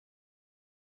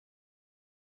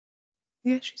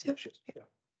Yeah, she's here.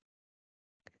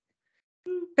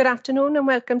 Good afternoon and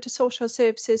welcome to Social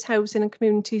Services, Housing and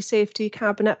Community Safety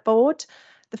Cabinet Board.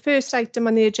 The first item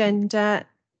on the agenda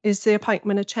is the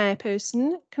appointment of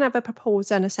chairperson. Can I have a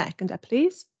proposer and a seconder,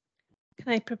 please?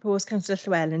 Can I propose Councillor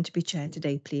Llewellyn to be chair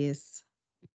today, please?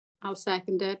 I'll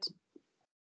second it.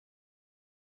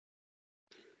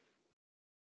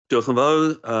 Diolch yn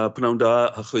fawr, pnawn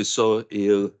da a chroeso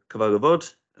i'r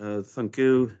cyfarfod. Thank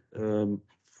you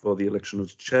for the election of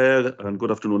the chair and good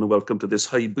afternoon and welcome to this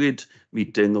hybrid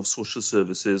meeting of Social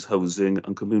Services, Housing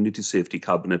and Community Safety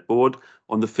Cabinet Board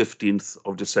on the 15th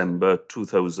of December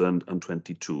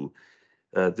 2022.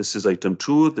 This is item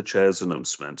 2, the chair's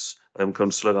announcements. I am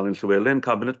Councillor Llewellyn,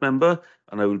 Cabinet Member,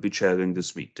 and I will be chairing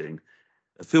this meeting.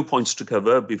 A few points to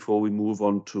cover before we move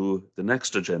on to the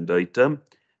next agenda item.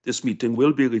 This meeting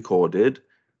will be recorded.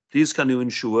 Please can you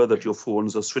ensure that your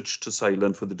phones are switched to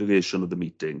silent for the duration of the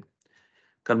meeting?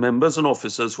 Can members and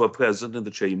officers who are present in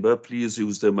the chamber please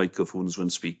use their microphones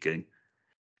when speaking?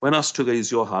 When asked to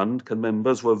raise your hand, can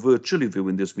members who are virtually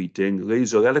viewing this meeting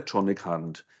raise your electronic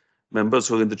hand? Members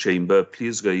who are in the chamber,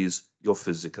 please raise your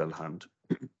physical hand.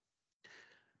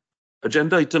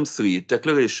 Agenda item 3,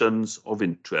 declarations of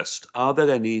interest. Are there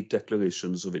any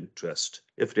declarations of interest?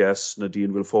 If yes,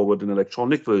 Nadine will forward an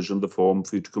electronic version of the form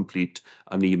for you to complete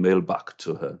and email back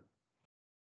to her.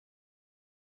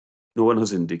 No one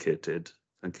has indicated.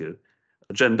 Thank you.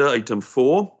 Agenda item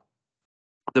 4,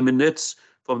 the minutes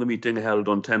from the meeting held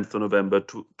on 10th of November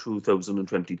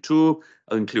 2022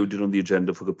 are included on the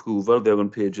agenda for approval. They're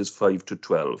on pages 5 to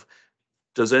 12.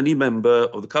 Does any member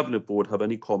of the Cabinet Board have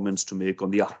any comments to make on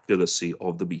the accuracy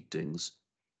of the meetings?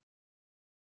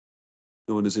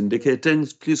 No one is indicating.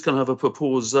 Please can I have a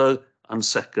proposer and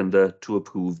seconder to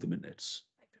approve the minutes?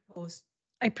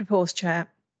 I propose, Chair.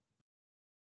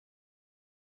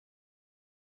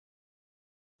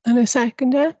 And a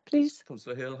seconder, please.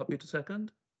 Councillor Hale, happy to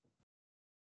second?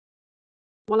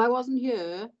 Well, I wasn't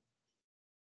here.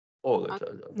 Oh,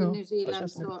 In New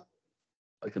Zealand, so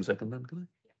I can second then, can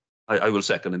I? I will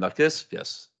second in that case,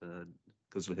 yes,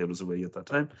 because Hale was away at that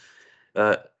time.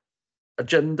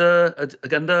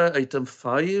 Agenda item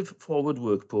 5, Forward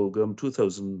Work Programme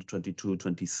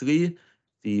 2022-23.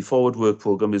 The Forward Work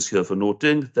Programme is here for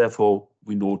noting, therefore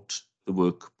we note the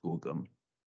work programme.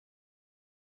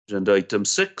 Agenda item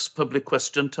 6, Public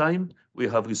Question Time. We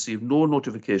have received no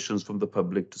notifications from the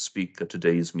public to speak at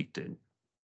today's meeting.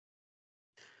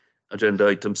 Agenda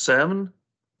item 7,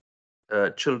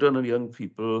 Children and Young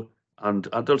People and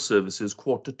Adult Services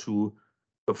Quarter 2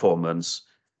 performance.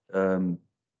 And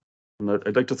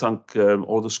I'd like to thank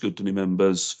all the scrutiny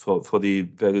members for the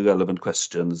very relevant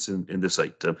questions in this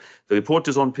item. The report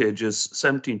is on pages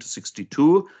 17 to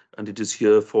 62 and it is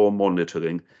here for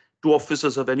monitoring. Do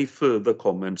officers have any further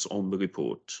comments on the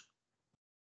report?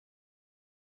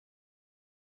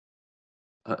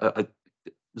 Mr.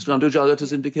 Andrew Jarrett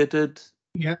has indicated.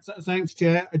 Yeah, thanks,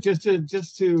 Chair. Just to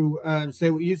say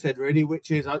what you said, really,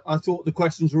 which is I thought the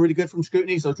questions were really good from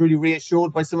scrutiny, so I was really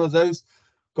reassured by some of those.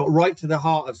 Got right to the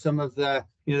heart of some of the,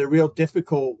 the real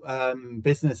difficult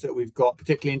business that we've got,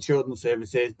 particularly in children's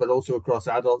services, but also across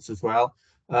adults as well.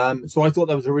 So I thought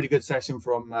that was a really good session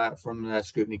from the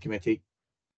scrutiny committee.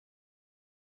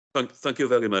 Thank you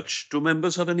very much. Do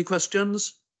members have any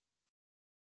questions?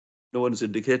 No one is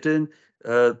indicating.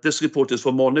 This report is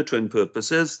for monitoring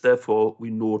purposes, therefore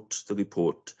we note the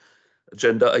report.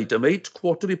 Agenda item 8,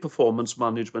 Quarterly Performance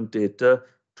Management Data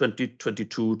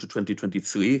 2022 to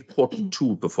 2023, Quarter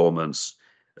 2 performance.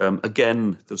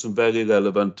 Again, there's some very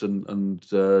relevant and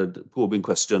probing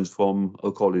questions from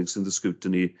our colleagues in the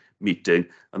scrutiny meeting,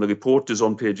 and the report is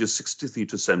on pages 63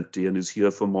 to 70 and is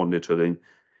here for monitoring.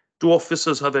 Do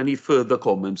officers have any further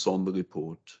comments on the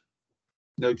report?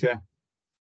 No, Chair.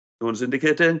 No one's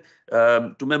indicating.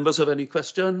 Do members have any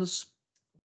questions?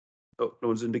 No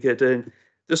one's indicating.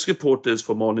 This report is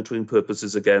for monitoring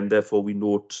purposes again, therefore we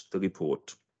note the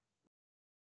report.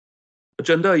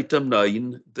 Agenda item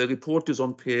 9, the report is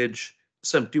on page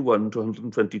 71 to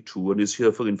 122 and is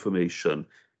here for information.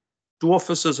 Do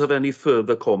officers have any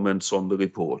further comments on the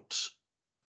report?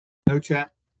 No,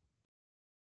 Chair.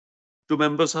 Do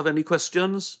members have any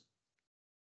questions?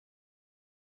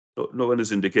 No one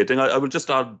is indicating. I will just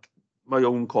add my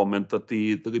own comment that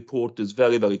the report is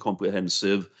very, very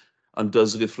comprehensive and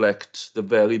does reflect the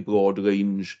very broad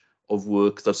range of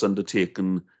work that's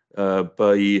undertaken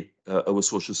by our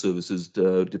social services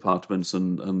departments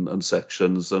and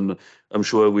sections. And I'm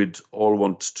sure we'd all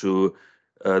want to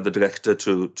the director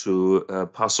to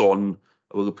pass on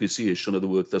our appreciation of the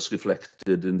work that's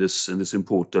reflected in this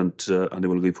important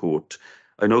annual report.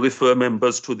 I now refer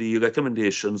members to the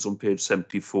recommendations on page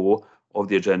 74 of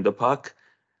the agenda pack,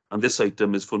 and this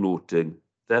item is for noting.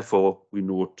 Therefore, we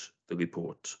note the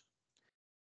report.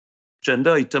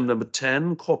 Agenda item number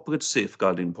 10, corporate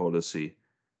safeguarding policy.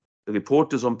 The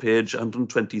report is on page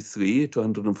 123 to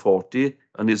 140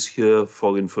 and is here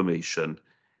for information.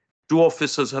 Do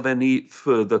officers have any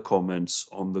further comments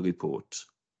on the report?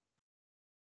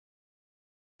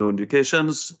 No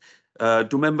indications.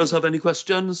 Do members have any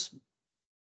questions?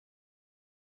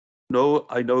 No,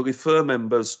 I now refer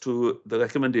members to the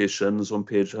recommendations on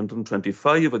page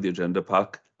 125 of the agenda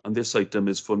pack, and this item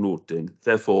is for noting.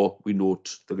 Therefore, we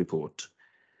note the report.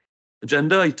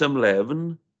 Agenda item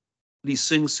 11,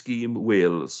 leasing scheme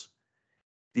Wales.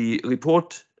 The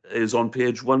report is on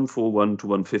page 141 to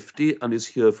 150 and is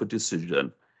here for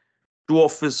decision. Do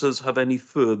officers have any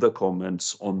further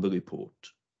comments on the report?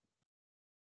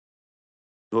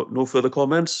 No further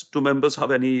comments. Do members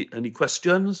have any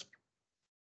questions?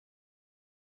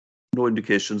 No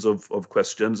indications of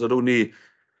questions. I'd only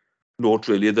note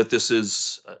really that this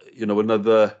is,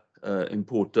 another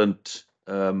important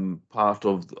part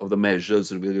of the measures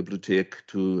that we're able to take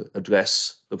to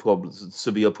address the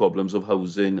severe problems of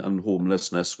housing and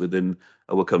homelessness within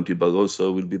our county boroughs.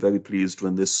 So we'll be very pleased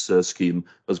when this scheme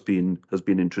has been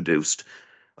introduced.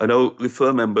 I now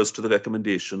refer members to the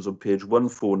recommendations on page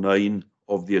 149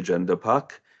 of the agenda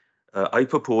pack. I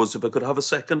propose, if I could have a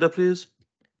seconder, please.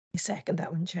 I second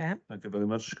that one, Chair. Thank you very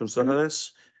much, Councillor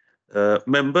Harris.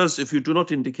 Members, if you do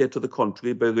not indicate to the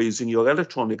contrary by raising your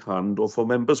electronic hand, or for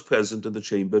members present in the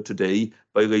chamber today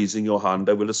by raising your hand,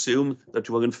 I will assume that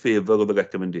you are in favour of the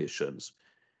recommendations.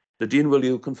 Nadine, will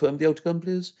you confirm the outcome,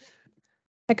 please?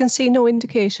 I can see no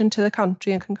indication to the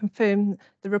contrary and can confirm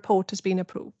the report has been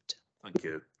approved. Thank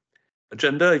you.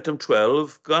 Agenda item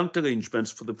 12, grant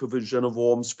arrangements for the provision of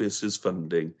warm spaces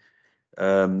funding.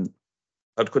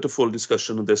 I had quite a full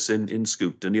discussion on this in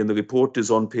scrutiny, and the report is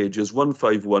on pages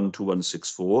 151 to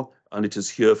 164, and it is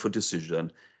here for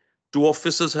decision. Do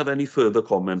officers have any further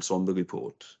comments on the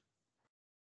report?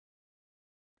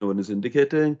 No one is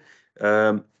indicating.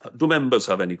 Do members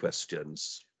have any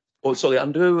questions? Oh, sorry,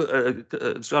 Andrew.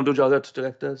 Andrew Jarrett,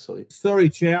 Director. Sorry. Sorry,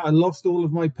 Chair. I lost all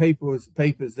of my papers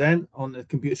then on the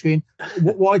computer screen.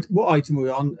 What item are we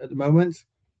on at the moment?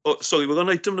 Oh, sorry, we're on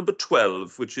item number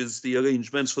 12, which is the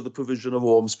arrangements for the provision of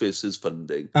warm spaces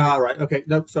funding. Ah, right. Okay.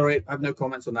 No, sorry. I have no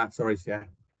comments on that. Sorry, Chair.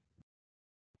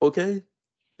 Okay.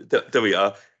 There we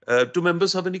are. Do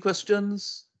members have any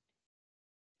questions?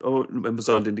 Oh, members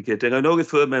aren't indicating. I now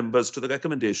refer members to the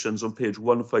recommendations on page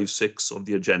 156 of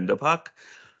the agenda pack.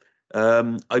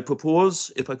 I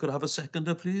propose, if I could have a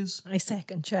seconder, please. I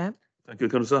second, Chair. Thank you,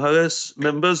 Councillor Harris.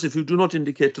 Members, if you do not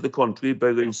indicate to the contrary by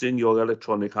raising your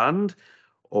electronic hand,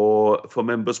 or for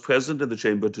members present in the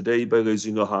chamber today by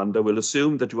raising your hand, I will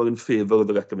assume that you are in favour of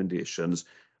the recommendations.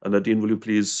 And Nadine, will you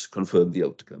please confirm the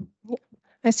outcome?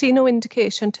 I see no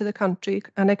indication to the contrary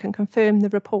and I can confirm the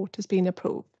report has been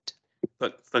approved.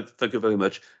 Thank you very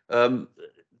much. The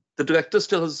Director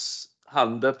still has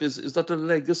hand up. Is that a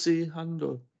legacy hand?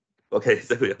 Or? Okay,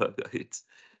 there we are. Right.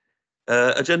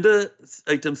 Agenda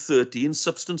item 13,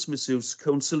 substance misuse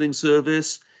counselling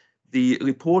service. The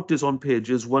report is on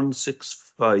pages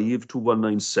 165 to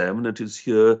 197. It is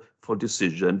here for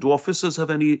decision. Do officers have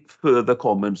any further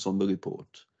comments on the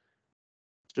report?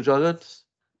 Mr. Jarrett?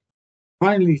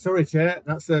 Finally, sorry, Chair.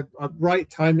 That's a right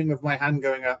timing of my hand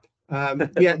going up.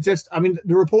 Yeah, the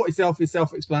report itself is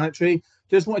self-explanatory.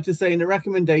 Just wanted to say in the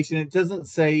recommendation, it doesn't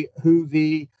say who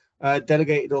the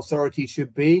delegated authority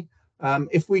should be.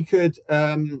 If we could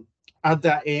add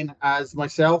that in as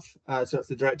myself, so that's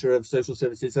the Director of Social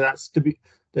Services. So that's to be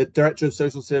the Director of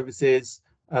Social Services,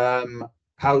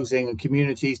 Housing and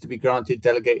Communities to be granted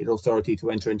delegated authority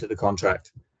to enter into the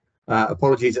contract.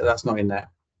 Apologies that that's not in there.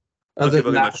 Thank you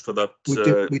very much for that.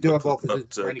 We do have officers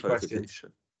for any questions.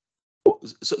 Oh,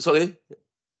 sorry?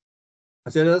 I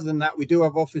said other than that, we do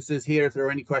have officers here if there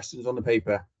are any questions on the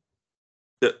paper.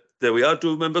 There we are.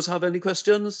 Do members have any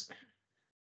questions?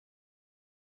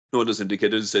 No one has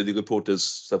indicated to say the report is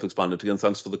self-explanatory, and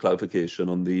thanks for the clarification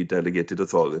on the delegated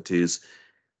authorities.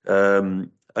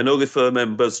 I now refer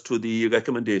members to the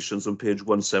recommendations on page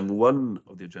 171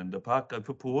 of the agenda pack. I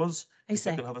propose. I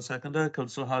second. If I could have a seconder,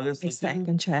 Councillor Harris. I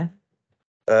second, Chair.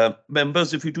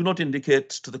 Members, if you do not indicate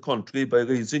to the contrary by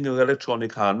raising your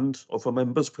electronic hand, or for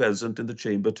members present in the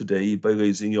chamber today by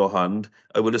raising your hand,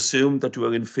 I will assume that you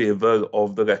are in favour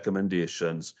of the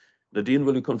recommendations. Nadine,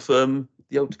 will you confirm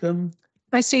the outcome?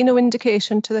 I see no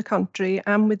indication to the contrary,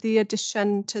 and with the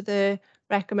addition to the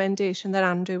recommendation that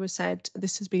Andrew has said,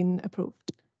 this has been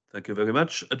approved. Thank you very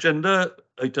much. Agenda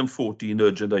item 14,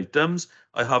 urgent items.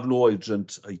 I have no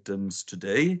urgent items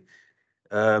today.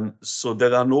 So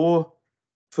there are no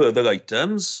further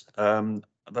items.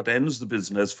 That ends the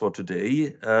business for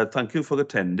today. Thank you for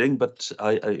attending, but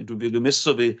it would be remiss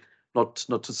of me not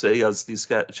to say, as the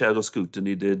Chair of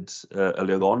Scrutiny did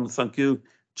earlier on, thank you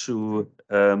to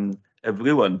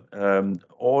everyone,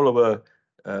 all of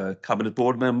our Cabinet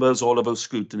Board members, all of our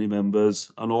scrutiny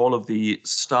members, and all of the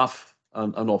staff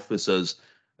and officers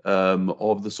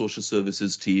of the social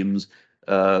services teams,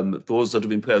 those that have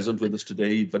been present with us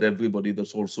today, but everybody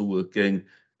that's also working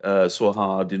so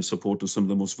hard in support of some of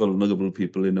the most vulnerable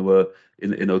people in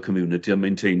our community and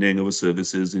maintaining our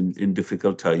services in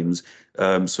difficult times.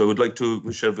 So I would like to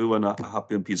wish everyone a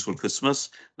happy and peaceful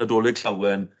Christmas. Nadolig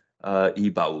llawen I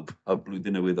bawb a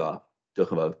blwyddyn newydd dda.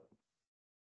 Diolch yn fawr.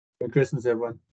 Merry Christmas, everyone.